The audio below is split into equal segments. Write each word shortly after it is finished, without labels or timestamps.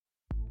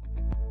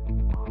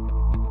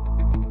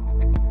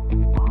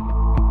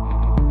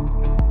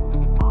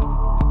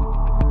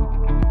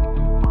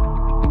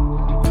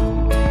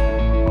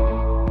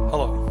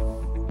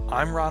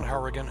I'm Ron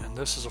Harrigan, and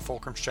this is a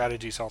Fulcrum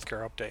Strategies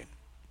Healthcare Update.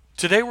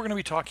 Today we're going to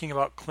be talking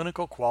about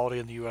clinical quality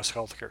in the U.S.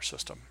 healthcare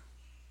system.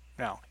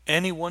 Now,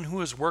 anyone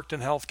who has worked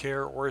in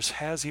healthcare or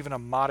has even a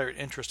moderate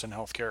interest in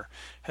healthcare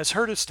has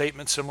heard a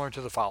statement similar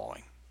to the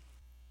following.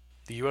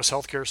 The U.S.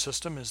 healthcare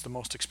system is the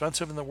most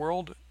expensive in the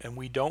world, and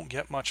we don't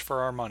get much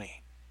for our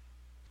money.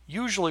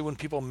 Usually when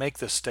people make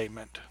this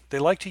statement, they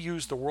like to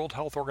use the World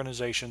Health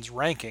Organization's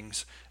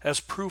rankings as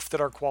proof that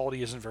our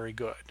quality isn't very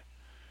good.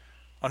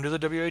 Under the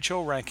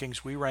W.H.O.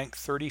 rankings, we rank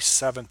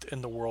 37th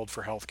in the world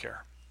for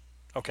healthcare.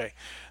 Okay,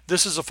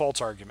 this is a false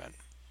argument,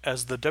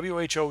 as the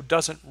WHO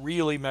doesn't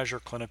really measure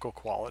clinical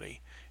quality.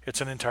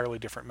 It's an entirely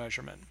different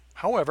measurement.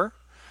 However,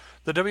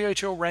 the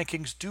WHO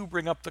rankings do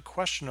bring up the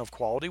question of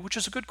quality, which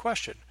is a good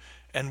question,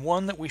 and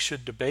one that we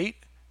should debate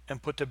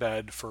and put to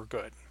bed for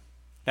good.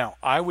 Now,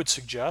 I would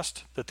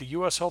suggest that the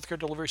U.S. healthcare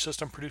delivery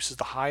system produces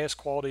the highest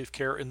quality of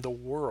care in the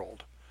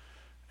world,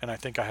 and I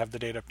think I have the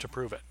data to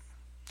prove it.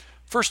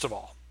 First of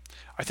all,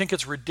 I think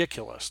it's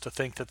ridiculous to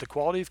think that the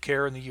quality of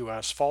care in the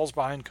U.S. falls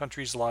behind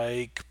countries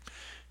like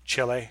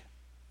Chile,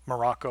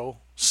 Morocco,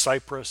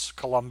 Cyprus,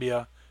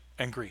 Columbia,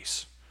 and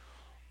Greece,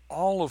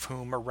 all of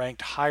whom are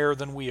ranked higher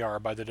than we are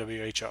by the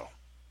WHO.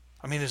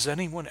 I mean, has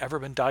anyone ever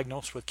been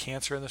diagnosed with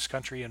cancer in this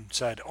country and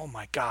said, "Oh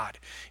my God,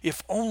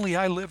 if only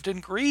I lived in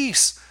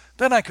Greece,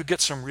 then I could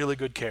get some really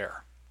good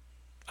care"?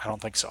 I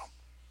don't think so.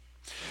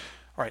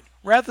 All right,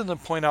 rather than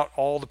point out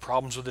all the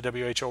problems with the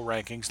WHO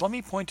rankings, let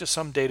me point to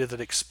some data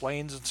that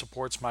explains and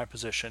supports my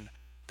position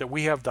that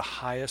we have the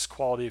highest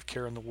quality of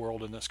care in the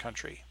world in this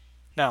country.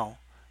 Now,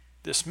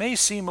 this may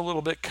seem a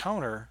little bit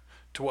counter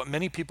to what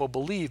many people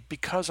believe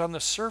because on the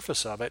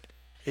surface of it,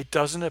 it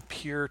doesn't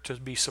appear to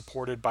be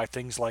supported by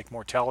things like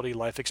mortality,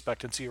 life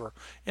expectancy, or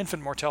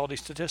infant mortality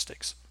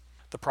statistics.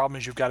 The problem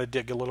is you've got to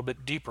dig a little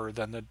bit deeper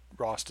than the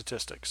raw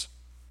statistics.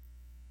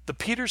 The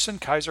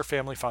Peterson-Kaiser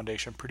Family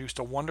Foundation produced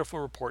a wonderful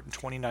report in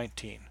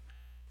 2019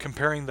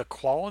 comparing the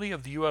quality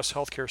of the U.S.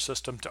 healthcare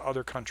system to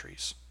other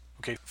countries.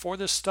 Okay, for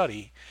this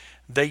study,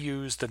 they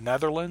used the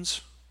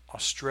Netherlands,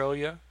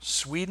 Australia,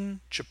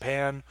 Sweden,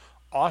 Japan,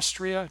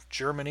 Austria,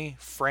 Germany,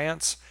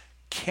 France,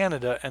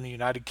 Canada, and the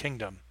United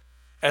Kingdom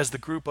as the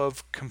group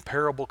of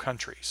comparable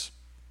countries.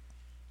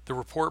 The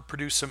report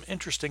produced some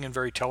interesting and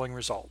very telling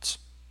results.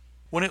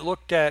 When it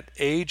looked at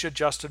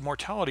age-adjusted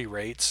mortality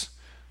rates,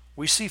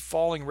 we see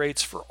falling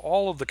rates for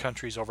all of the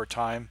countries over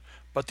time,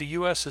 but the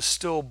U.S. is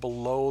still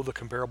below the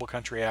comparable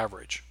country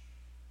average.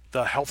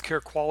 The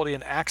healthcare quality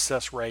and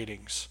access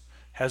ratings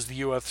has the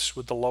U.S.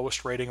 with the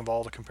lowest rating of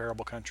all the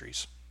comparable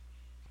countries.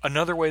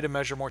 Another way to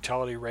measure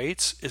mortality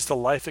rates is the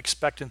life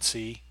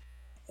expectancy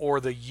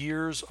or the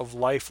years of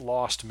life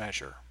lost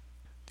measure.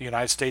 The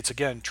United States,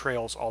 again,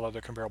 trails all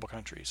other comparable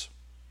countries.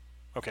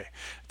 Okay,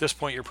 at this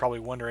point you're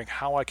probably wondering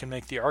how I can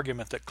make the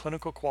argument that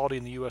clinical quality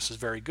in the U.S. is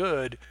very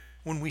good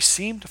when we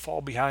seem to fall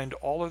behind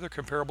all other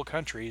comparable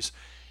countries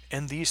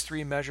in these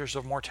three measures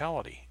of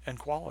mortality and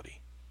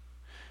quality.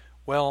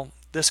 Well,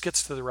 this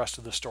gets to the rest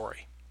of the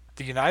story.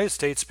 The United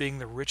States, being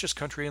the richest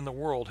country in the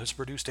world, has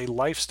produced a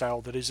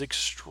lifestyle that is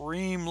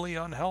extremely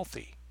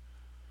unhealthy.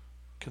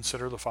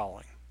 Consider the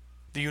following.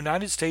 The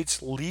United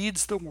States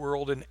leads the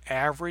world in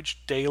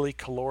average daily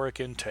caloric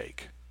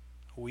intake.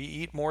 We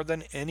eat more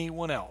than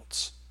anyone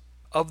else.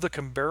 Of the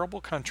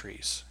comparable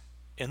countries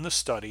in the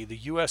study, the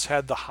U.S.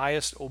 had the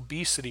highest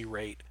obesity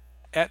rate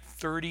at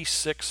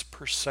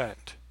 36%.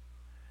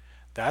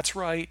 That's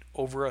right,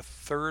 over a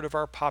third of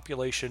our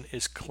population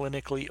is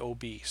clinically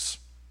obese.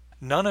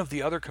 None of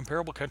the other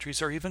comparable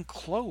countries are even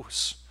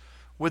close,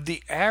 with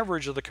the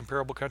average of the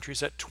comparable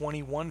countries at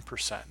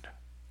 21%.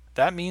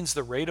 That means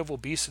the rate of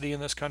obesity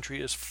in this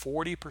country is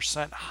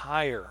 40%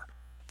 higher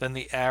than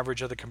the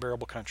average of the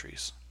comparable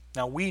countries.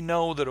 Now, we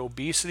know that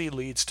obesity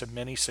leads to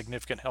many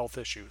significant health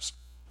issues,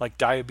 like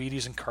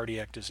diabetes and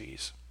cardiac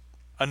disease.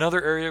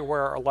 Another area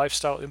where our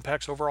lifestyle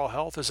impacts overall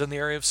health is in the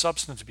area of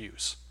substance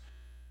abuse.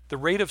 The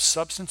rate of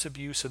substance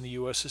abuse in the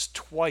U.S. is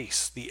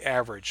twice the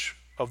average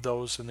of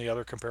those in the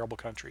other comparable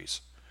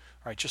countries.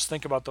 All right, just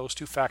think about those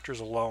two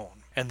factors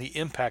alone and the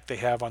impact they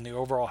have on the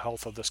overall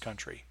health of this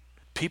country.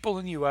 People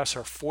in the U.S.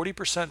 are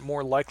 40%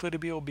 more likely to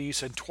be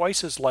obese and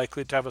twice as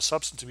likely to have a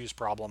substance abuse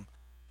problem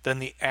than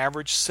the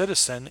average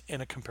citizen in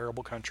a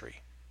comparable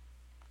country.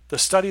 The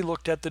study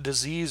looked at the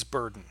disease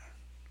burden.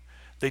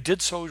 They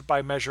did so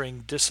by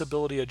measuring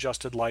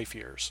disability-adjusted life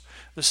years.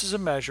 This is a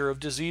measure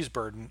of disease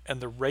burden, and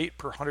the rate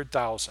per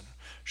 100,000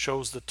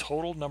 shows the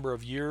total number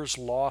of years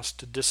lost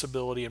to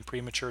disability and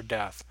premature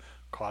death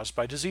caused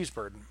by disease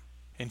burden.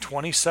 In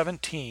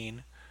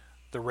 2017,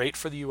 the rate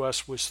for the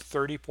U.S. was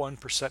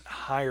 31%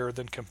 higher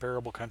than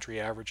comparable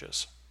country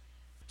averages.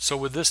 So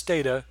with this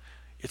data,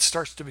 it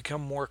starts to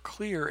become more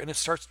clear and it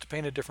starts to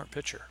paint a different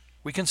picture.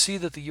 We can see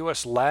that the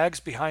U.S.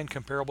 lags behind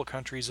comparable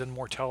countries in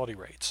mortality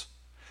rates.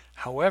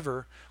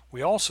 However,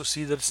 we also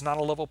see that it's not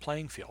a level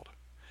playing field.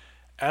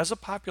 As a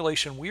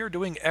population, we are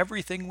doing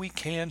everything we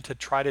can to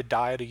try to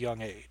die at a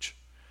young age.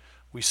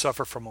 We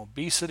suffer from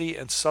obesity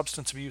and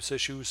substance abuse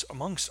issues,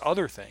 amongst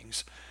other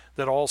things,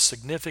 that all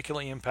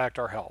significantly impact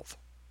our health.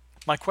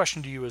 My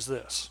question to you is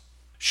this: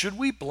 Should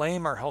we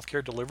blame our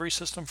healthcare delivery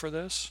system for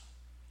this?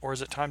 Or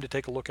is it time to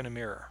take a look in a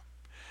mirror?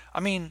 I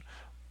mean,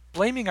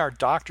 blaming our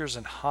doctors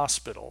and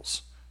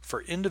hospitals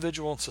for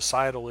individual and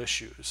societal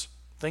issues,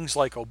 things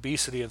like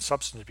obesity and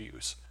substance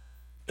abuse,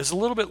 is a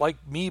little bit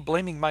like me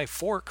blaming my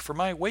fork for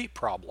my weight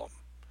problem.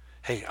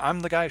 Hey,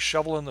 I'm the guy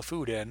shoveling the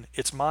food in.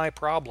 It's my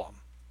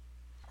problem.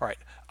 All right,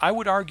 I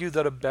would argue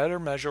that a better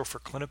measure for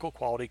clinical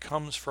quality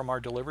comes from our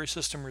delivery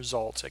system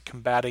results at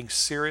combating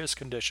serious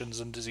conditions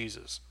and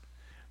diseases.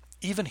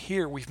 Even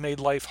here, we've made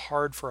life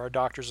hard for our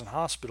doctors and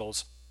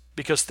hospitals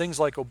because things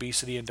like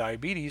obesity and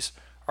diabetes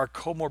are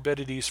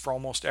comorbidities for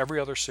almost every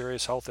other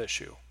serious health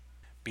issue.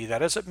 Be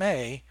that as it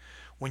may,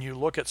 when you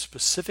look at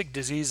specific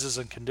diseases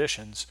and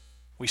conditions,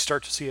 we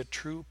start to see a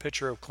true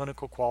picture of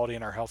clinical quality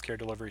in our healthcare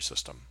delivery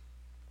system.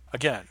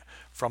 Again,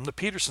 from the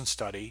Peterson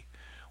study,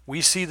 we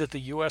see that the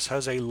U.S.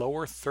 has a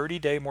lower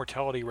 30-day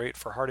mortality rate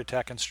for heart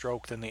attack and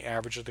stroke than the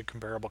average of the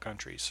comparable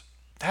countries.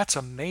 That's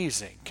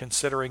amazing,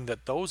 considering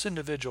that those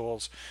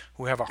individuals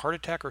who have a heart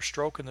attack or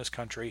stroke in this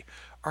country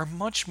are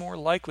much more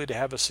likely to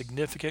have a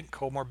significant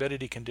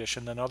comorbidity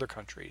condition than other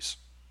countries.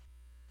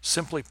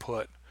 Simply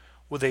put,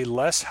 with a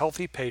less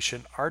healthy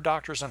patient, our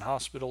doctors and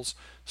hospitals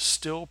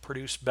still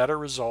produce better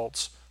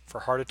results for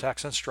heart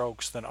attacks and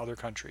strokes than other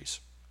countries.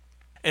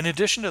 In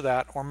addition to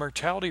that, our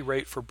mortality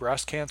rate for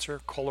breast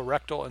cancer,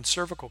 colorectal, and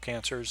cervical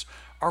cancers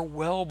are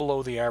well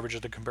below the average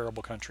of the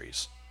comparable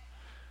countries.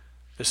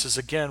 This is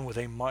again with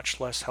a much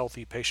less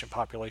healthy patient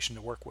population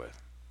to work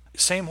with.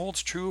 Same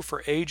holds true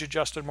for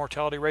age-adjusted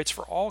mortality rates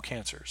for all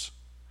cancers.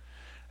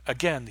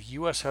 Again, the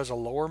U.S. has a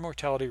lower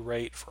mortality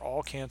rate for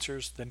all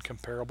cancers than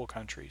comparable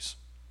countries.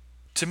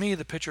 To me,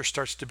 the picture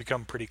starts to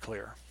become pretty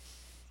clear.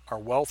 Our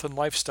wealth and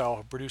lifestyle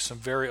have produced some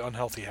very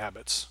unhealthy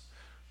habits.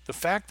 The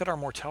fact that our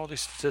mortality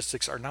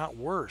statistics are not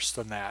worse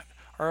than that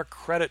are a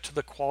credit to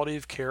the quality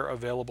of care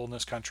available in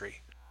this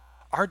country.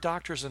 Our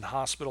doctors and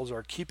hospitals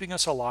are keeping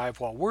us alive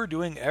while we're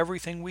doing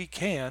everything we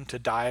can to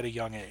die at a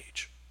young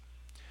age.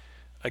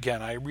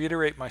 Again, I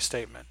reiterate my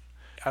statement.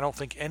 I don't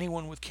think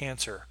anyone with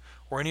cancer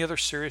or any other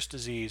serious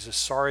disease is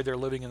sorry they're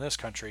living in this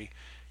country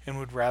and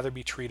would rather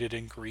be treated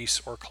in Greece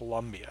or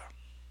Colombia.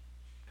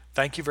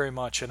 Thank you very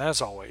much, and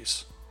as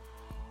always,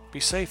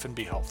 be safe and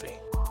be healthy.